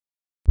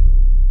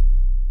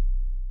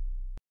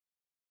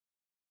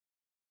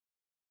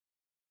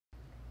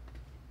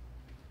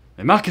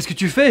Mais Marc, qu'est-ce que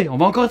tu fais? On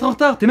va encore être en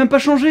retard, t'es même pas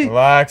changé.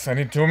 Relax, I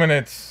need 2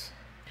 minutes.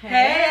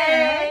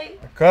 Hey!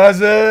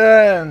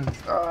 Cousin!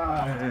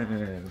 Oh,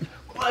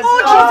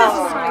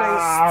 Jesus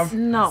Christ!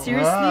 No.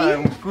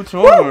 Seriously? Scoot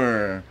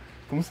over.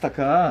 Kumusta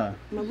ka?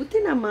 Mabuti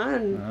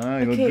naman.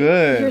 You look Okay,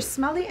 good. you're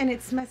smelly and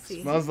it's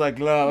messy. Smells like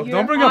love. Your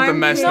Don't bring up the arm-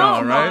 mess no,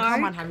 now, no, right?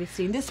 Come on, have you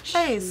seen this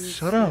place?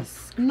 Shut up.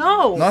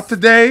 No. Not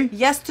today.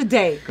 Yes,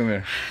 today. Come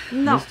here.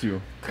 No. Missed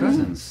you.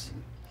 Cousins.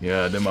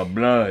 Yeah, they're my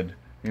blood.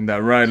 Ain't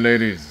that right,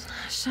 ladies?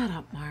 Shut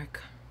up,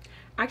 Mark.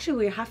 Actually,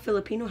 we're half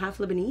Filipino, half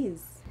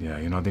Lebanese. Yeah,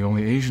 you're not the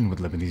only Asian with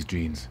Lebanese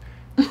genes.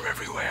 We're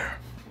everywhere.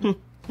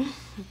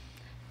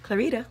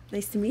 Clarita,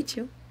 nice to meet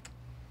you.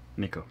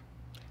 Nico.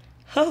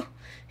 Oh,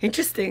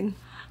 interesting.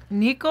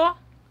 نيكو؟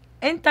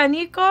 أنت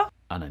نيكو؟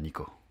 أنا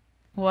نيكو.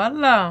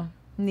 والله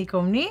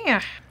نيكو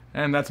منيح.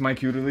 And that's my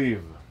cue to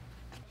leave.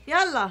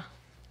 يلا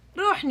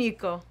روح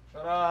نيكو.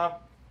 Shut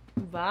up.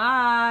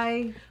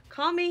 باي.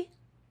 Call me.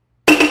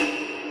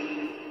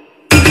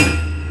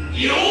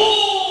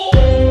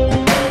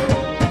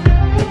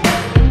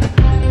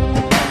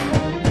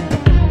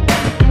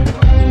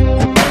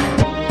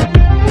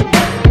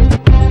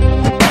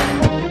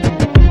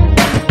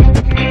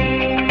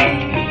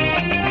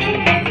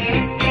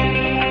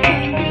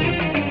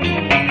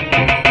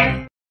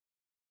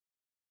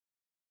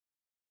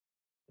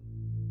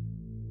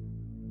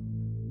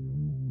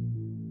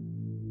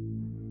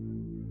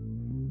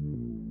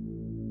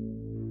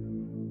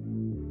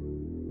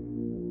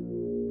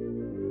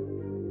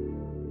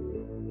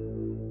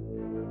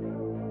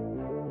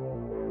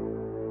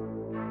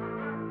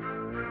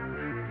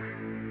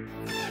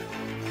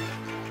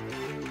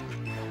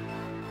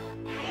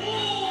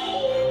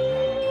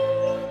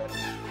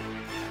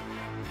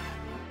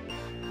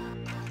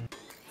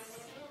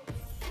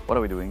 What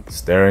are we doing?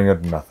 Staring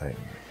at nothing.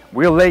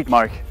 We're late,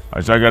 Mark.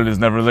 Our jagal is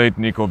never late,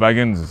 Nico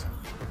Baggins.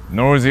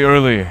 Nor is he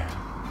early.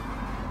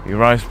 He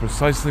arrives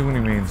precisely when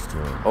he means to.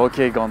 Ok,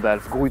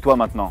 Gandalf, grouille-toi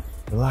maintenant.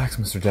 Relax,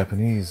 Mr.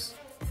 Japanese.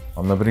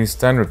 On Lebanese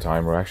Standard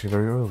Time, we're actually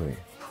very early.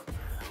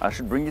 I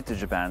should bring you to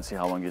Japan, see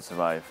how long you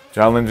survive.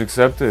 Challenge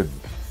accepted.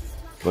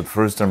 But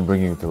first, I'm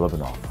bringing you to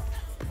Lebanon.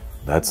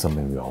 That's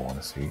something we all want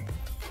to see.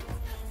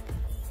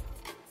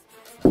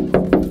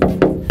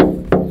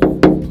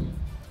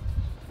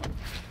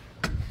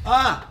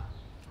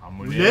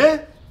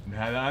 ليه؟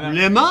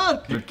 ليه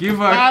مارك؟ كيفك؟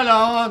 تعال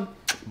هون.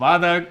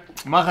 بعدك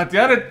ما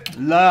ختيرت؟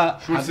 لا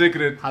شو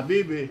السكرت؟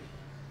 حبيبي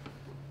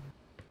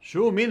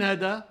شو مين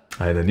هذا؟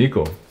 هيدا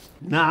نيكو.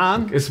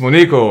 نعم. اسمه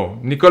نيكو.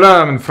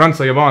 نيكولا من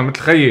فرنسا يابان مثل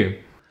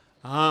خيي.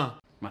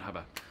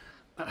 مرحبا.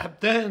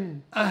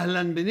 مرحبتين،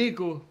 اهلا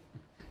بنيكو.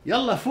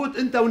 يلا فوت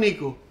انت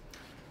ونيكو.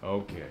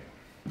 Okay.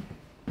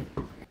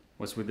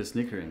 What's with the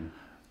snickering?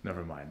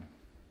 Never mind.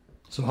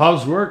 So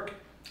how's work؟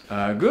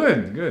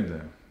 Good,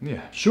 good.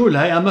 Yeah. شو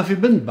الهيئة ما في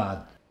بنت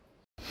بعد؟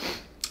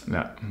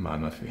 لا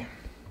ما في.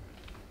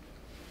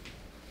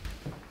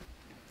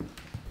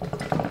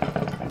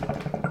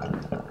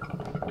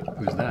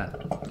 Who's that?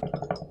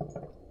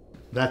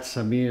 That's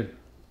Samir.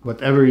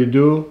 Whatever you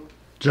do,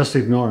 just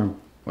ignore him.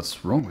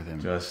 What's wrong with him?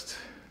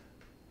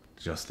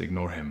 Just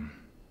ignore him.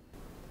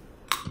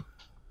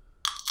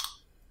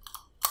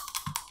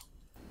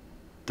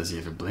 Does he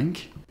ever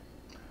blink?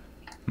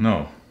 No.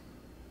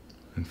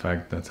 In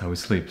fact, that's how he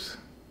sleeps.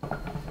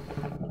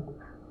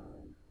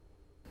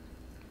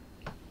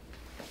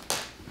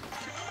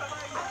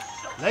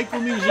 ليكو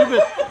مين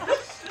جبت؟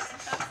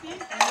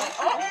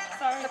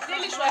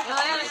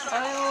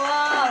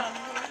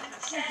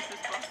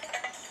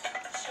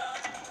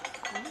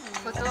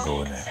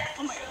 Go in there.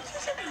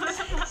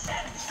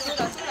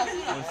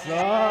 What's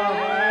up?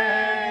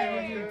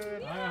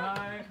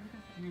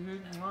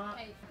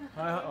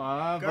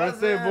 Hi.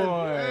 Birthday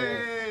boy.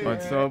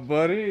 What's up,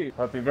 buddy?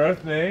 Happy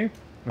birthday.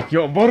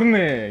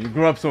 يقبرني. You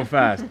grew up so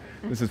fast.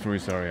 This is for you,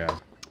 sorry ass.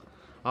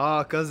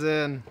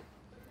 cousin.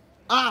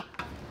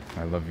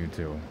 I love you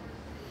too.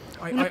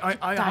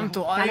 اي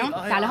عمتو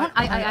تعال هون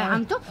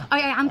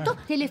اي عمتو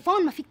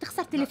تليفون ما فيك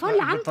تخسر تليفون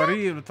لعمتو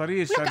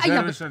بالطريق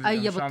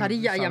اي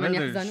بالطريقه يا من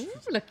يحزن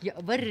لك يا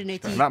قبرني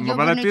لا ما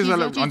بلا تيز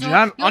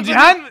عن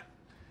جيهان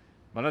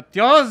بلا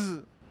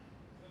تياز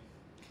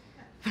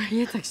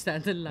حياتك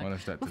اشتقت لك ولا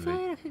اشتقت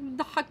لك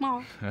بضحك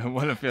معه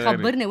ولا في غيري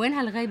خبرني وين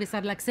هالغيبه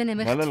صار لك سنه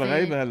مختفي ولا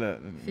الغيبه هلا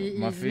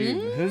ما في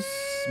هس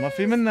ما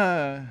في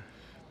منا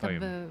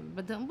طيب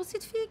بدي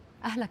انبسط فيك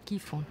اهلك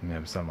كيفهم؟ منيح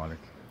بسلم عليك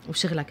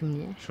وشغلك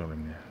منيح؟ شغل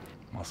منيح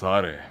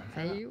مصاري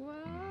ايوه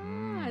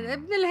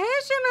ابن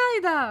الهاشم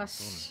هيدا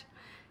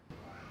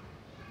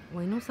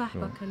وينو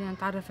صاحبك خلينا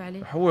نتعرف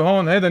عليه؟ هو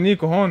هون هيدا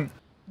نيكو هون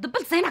دب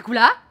لسانك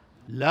ولا؟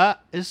 لا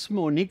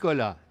اسمه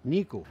نيكولا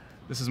نيكو.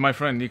 This is my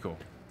friend Nico.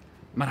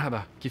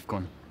 مرحبا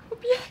كيفكن؟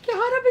 وبيحكي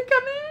عربي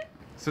كمان؟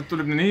 ستو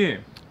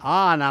لبنانية.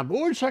 أنا عم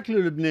بقول شكله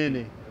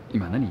لبناني.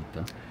 إيمانا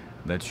نيتا.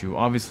 That you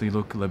obviously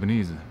look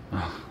Lebanese.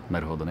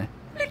 مرحبا.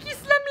 لك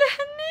يسلم لي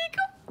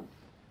هالنيكو.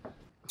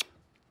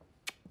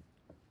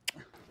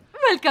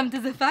 Welcome to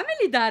the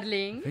family,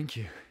 darling. Thank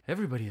you.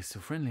 Everybody is so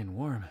friendly and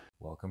warm.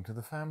 Welcome to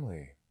the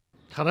family.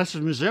 تخرجت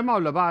من الجامعة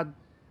ولا بعد؟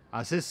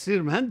 على أساس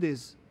تصير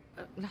مهندس.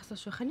 لحظة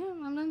شو خلينا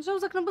بدنا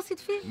نتجوزك ننبسط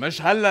فيه.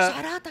 مش هلا.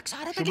 شعراتك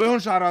شو بهم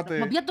شعراتك؟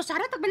 ما بيضوا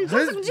شعراتك بدنا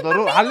نتجوزك ونجيب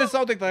ضروري علي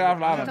صوتك تيعرف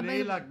العالم.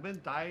 خلي لك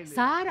بنت عائلة.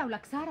 سارة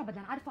ولك سارة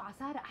بدنا نعرفه على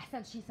سارة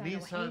أحسن شيء سارة. مين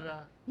وحيد.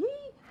 سارة؟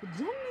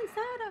 بتجنن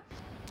سارة.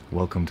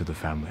 Welcome to the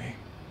family.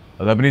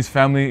 The Lebanese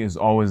family is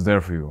always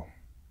there for you,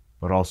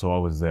 but also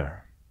always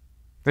there.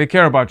 They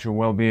care about your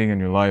well-being and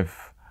your life,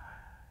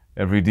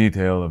 every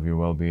detail of your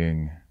well-being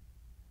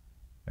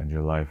and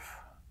your life.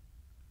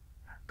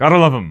 Gotta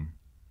love them.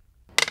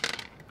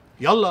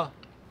 يلا.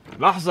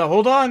 لحظة,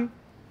 hold on.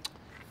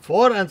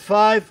 4 and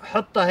 5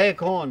 حطها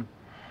هيك هون.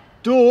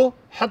 2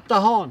 حطها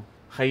هون.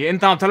 خيي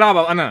انت عم تلعب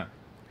او انا؟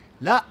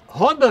 لا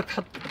هون بدك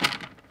تحط.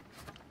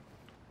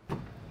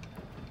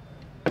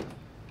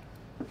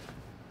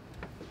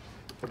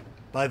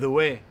 By the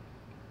way,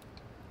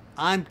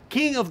 I'm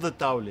king of the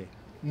طاولة.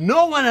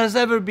 No one has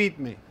ever beat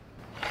me.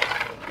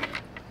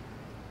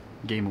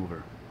 Game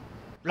over.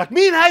 لك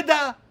مين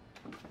هيدا؟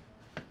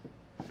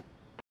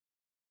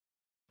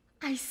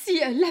 I see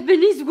a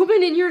Lebanese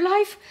woman in your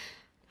life.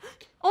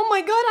 Oh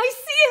my God, I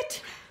see it.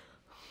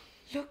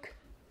 Look,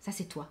 ça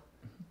c'est toi.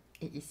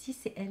 Et ici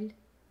c'est elle.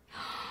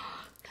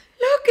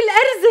 Look,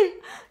 الأرزة.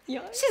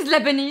 She's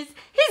Lebanese.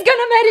 He's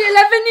gonna marry a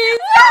Lebanese.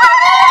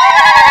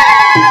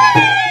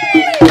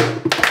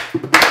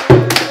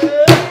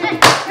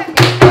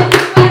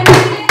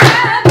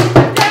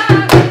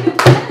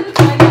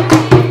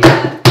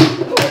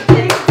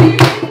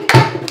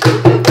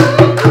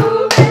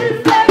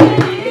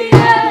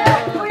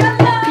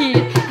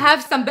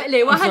 Have some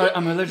بقلة I'm sorry, واحد.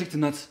 I'm allergic to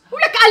nuts.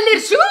 ولك قلر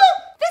شو؟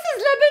 This is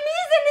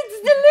Lebanese and it's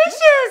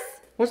delicious.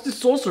 What's this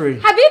sorcery?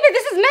 حبيبي,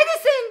 this is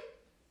medicine.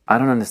 I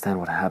don't understand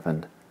what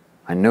happened.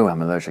 I know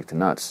I'm allergic to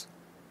nuts.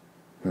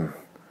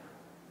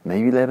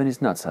 Maybe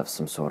Lebanese nuts have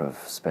some sort of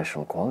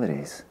special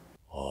qualities.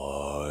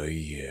 Oh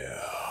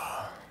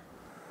yeah.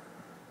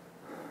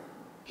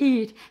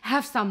 Here,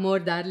 have some more,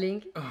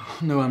 darling.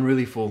 No, I'm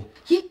really full.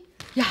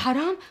 يا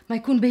حرام ما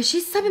يكون بيشي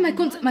الصبي,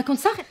 ما يكون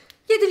صاغر.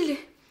 يا دلي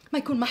ما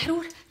يكون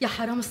محرور. يا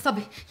حرام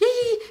الصبي.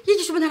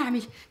 يجي شو بدنا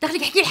نعمل؟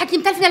 دخلك احكي الحكي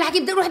متلفنا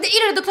الحكي, بدي اروح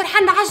دقيقه للدكتور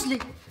حنا عجله.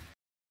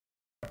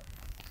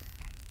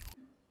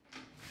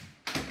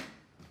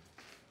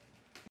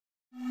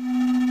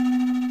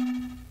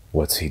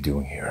 What's he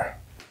doing here?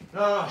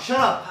 No, shut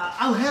up.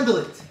 I'll handle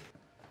it.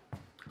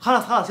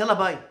 خلاص يلا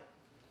باي.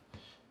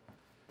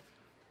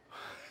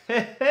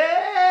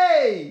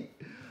 Hey!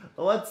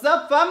 What's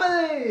up,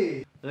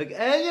 family? Look,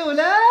 Anya,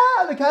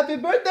 look, happy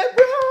birthday,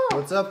 bro!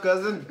 What's up,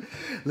 cousin?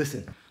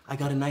 Listen, I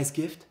got a nice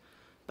gift,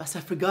 but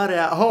I forgot it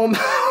at home.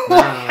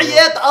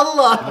 Hayat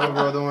Allah! No,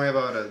 bro, don't worry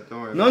about it.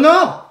 Don't worry. No.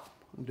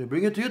 I'm gonna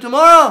bring it to you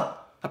tomorrow.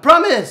 I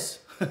promise.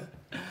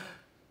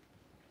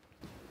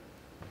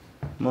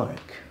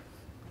 Mark,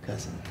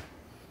 cousin.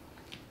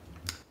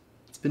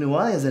 It's been a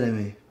while, hasn't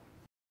it?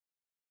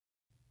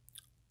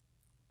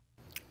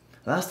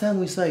 Last time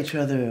we saw each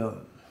other.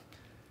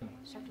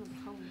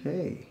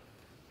 Hey.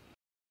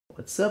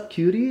 What's up,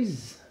 cuties?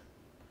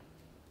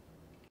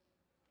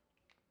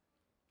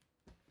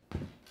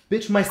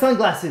 Bitch, my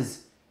sunglasses.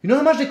 You know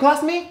how much they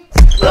cost me?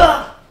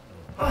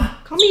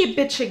 Call me a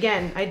bitch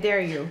again. I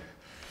dare you.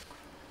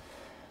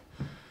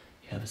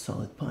 You have a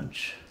solid punch.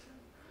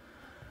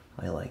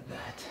 I like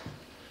that.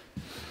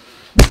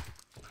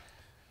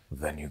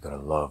 Then you're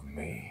gonna love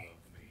me.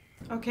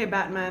 Okay,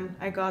 Batman.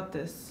 I got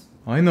this.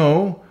 I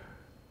know,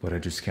 but I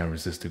just can't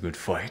resist a good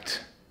fight.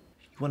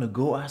 You wanna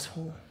go,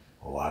 asshole?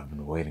 Oh, I've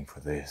been waiting for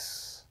this.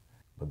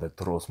 بدك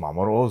ترقص مع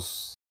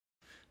مرقص.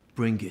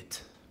 Bring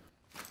it.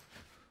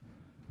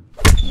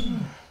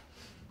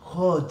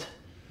 خد.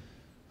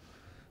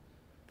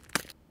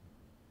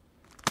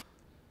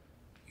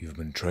 You've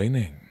been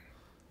training.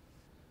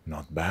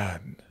 Not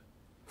bad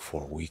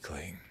for a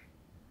weakling.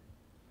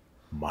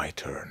 My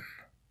turn.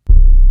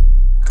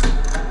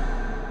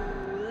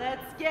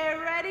 Let's get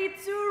ready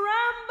to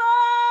rumble!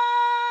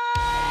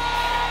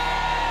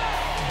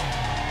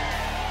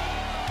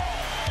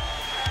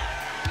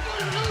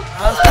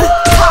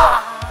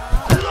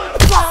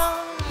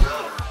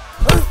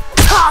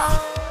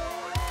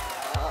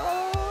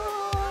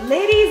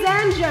 Ladies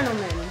and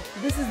gentlemen,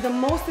 this is the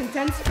most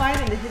intense fight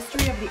in the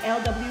history of the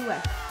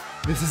LWF.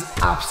 This is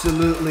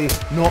absolutely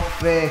not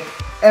fake.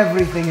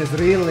 Everything is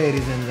real,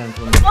 ladies and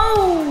gentlemen.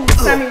 Oh!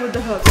 Sammy with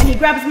the hook, and he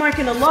grabs Mark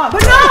in the lock.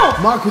 But no!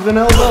 Mark with an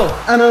elbow,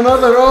 and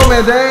another, oh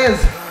my days!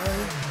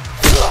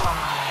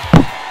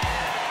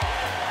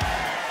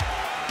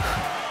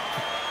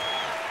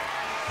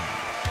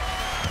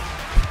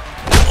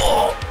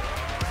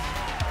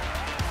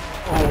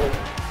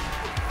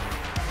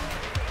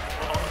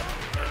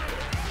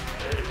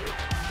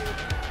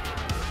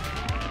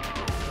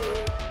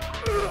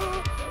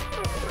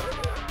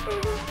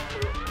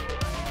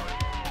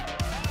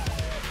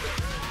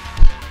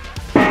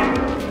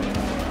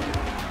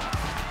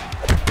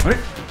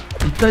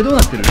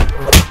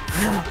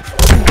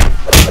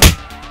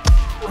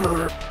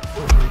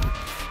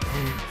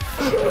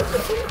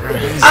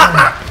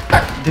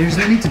 There's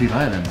no need to be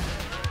violent.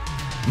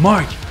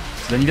 Mark,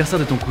 c'est l'anniversaire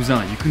de ton cousin.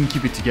 You couldn't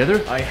keep it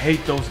together? I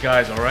hate those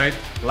guys, alright?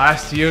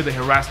 Last year they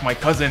harassed my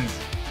cousins.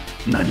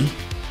 Nani?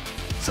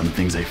 Some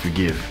things I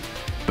forgive,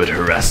 but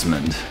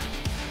harassment.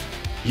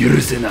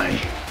 Yurusenai.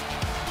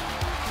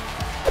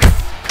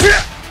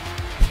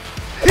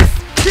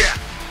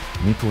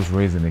 Nico was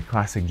raised in a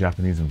classic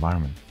Japanese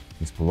environment.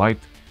 He's polite,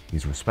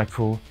 he's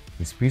respectful,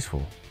 he's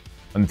peaceful,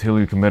 until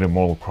you commit a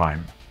moral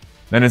crime.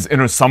 Then his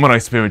inner samurai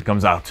spirit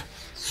comes out.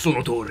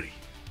 Sonotori.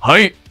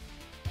 Hai!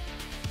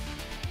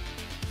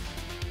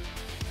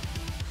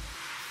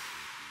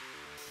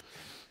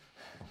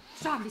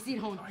 شو عم بيصير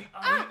هون؟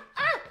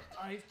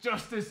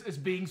 Justice is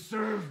being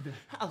served.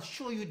 I'll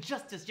show you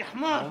justice يا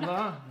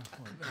حمار.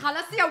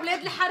 خلص يا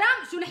ولاد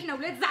الحرام، شو نحن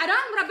ولاد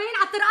زعران مربيين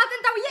على الطرقات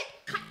انت وياه؟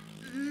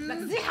 بدك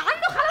تزيح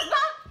عنه خلص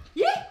بقى؟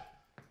 ييه؟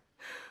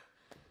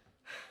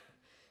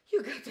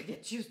 You gotta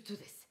get used to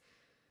this.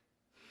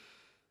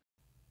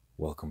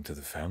 Welcome to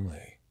the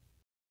family.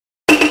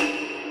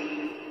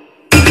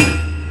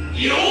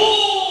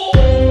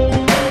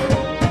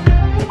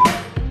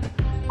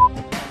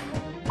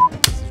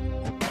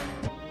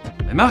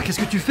 Mais Marc, qu'est-ce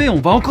que tu fais? On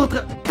va encore...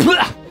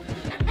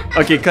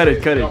 Ok, cut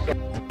it.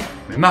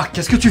 Mais Marc,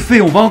 qu'est-ce que tu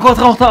fais? On va encore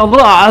en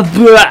retard.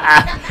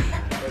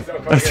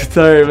 C'est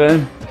sorry,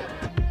 man.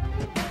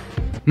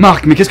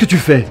 Marc, mais qu'est-ce que tu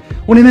fais?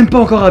 On n'est même pas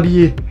encore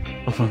habillés.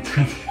 Enfin...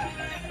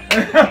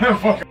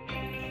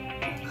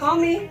 Call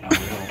me.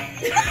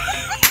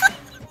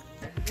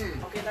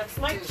 Okay, that's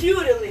my cue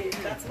to leave.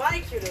 That's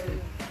my cue to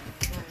leave.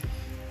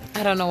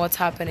 I don't know what's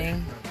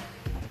happening.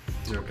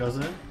 Is your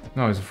cousin?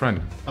 No, he's a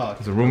friend. Oh,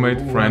 He's a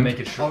roommate, friend. Make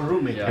it sure. Oh,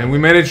 roommate. And we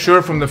made it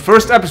sure from the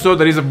first episode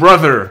that he's a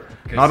brother,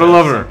 not a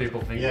lover. Some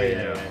people think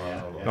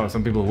Yeah. No,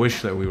 some people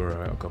wish that we were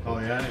a couple. Oh,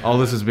 yeah. All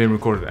this is being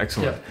recorded.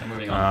 Excellent. Yeah,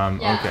 moving on.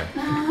 Okay.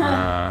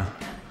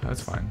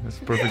 That's fine. That's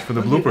perfect for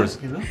the bloopers.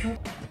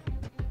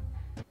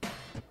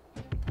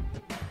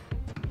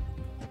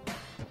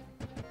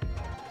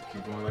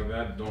 Keep going like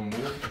that. Don't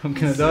move. I'm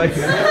gonna die. It's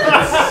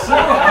so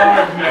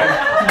hard, man.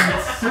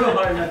 It's so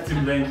hard not to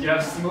blink. You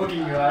have smoke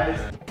in your eyes.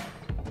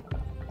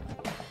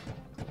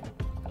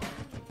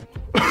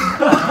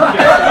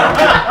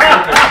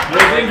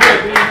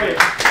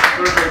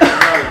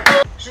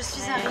 Je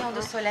suis un rayon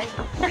de soleil.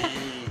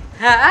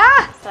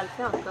 Ah! Ça le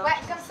fait encore. Ouais,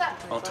 comme ça.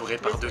 Entouré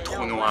par deux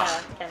trous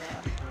noirs.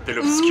 De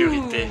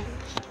l'obscurité.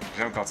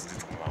 J'aime quand tu dis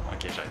trous noirs.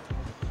 Ok, j'arrête.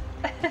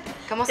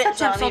 Comment ça,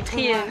 tu as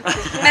pris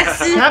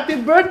Merci. Happy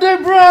birthday,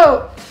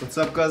 bro! What's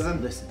up, cousin?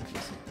 Listen.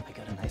 I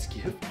got a nice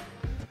gift.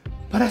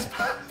 But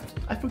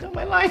I forgot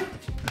my line.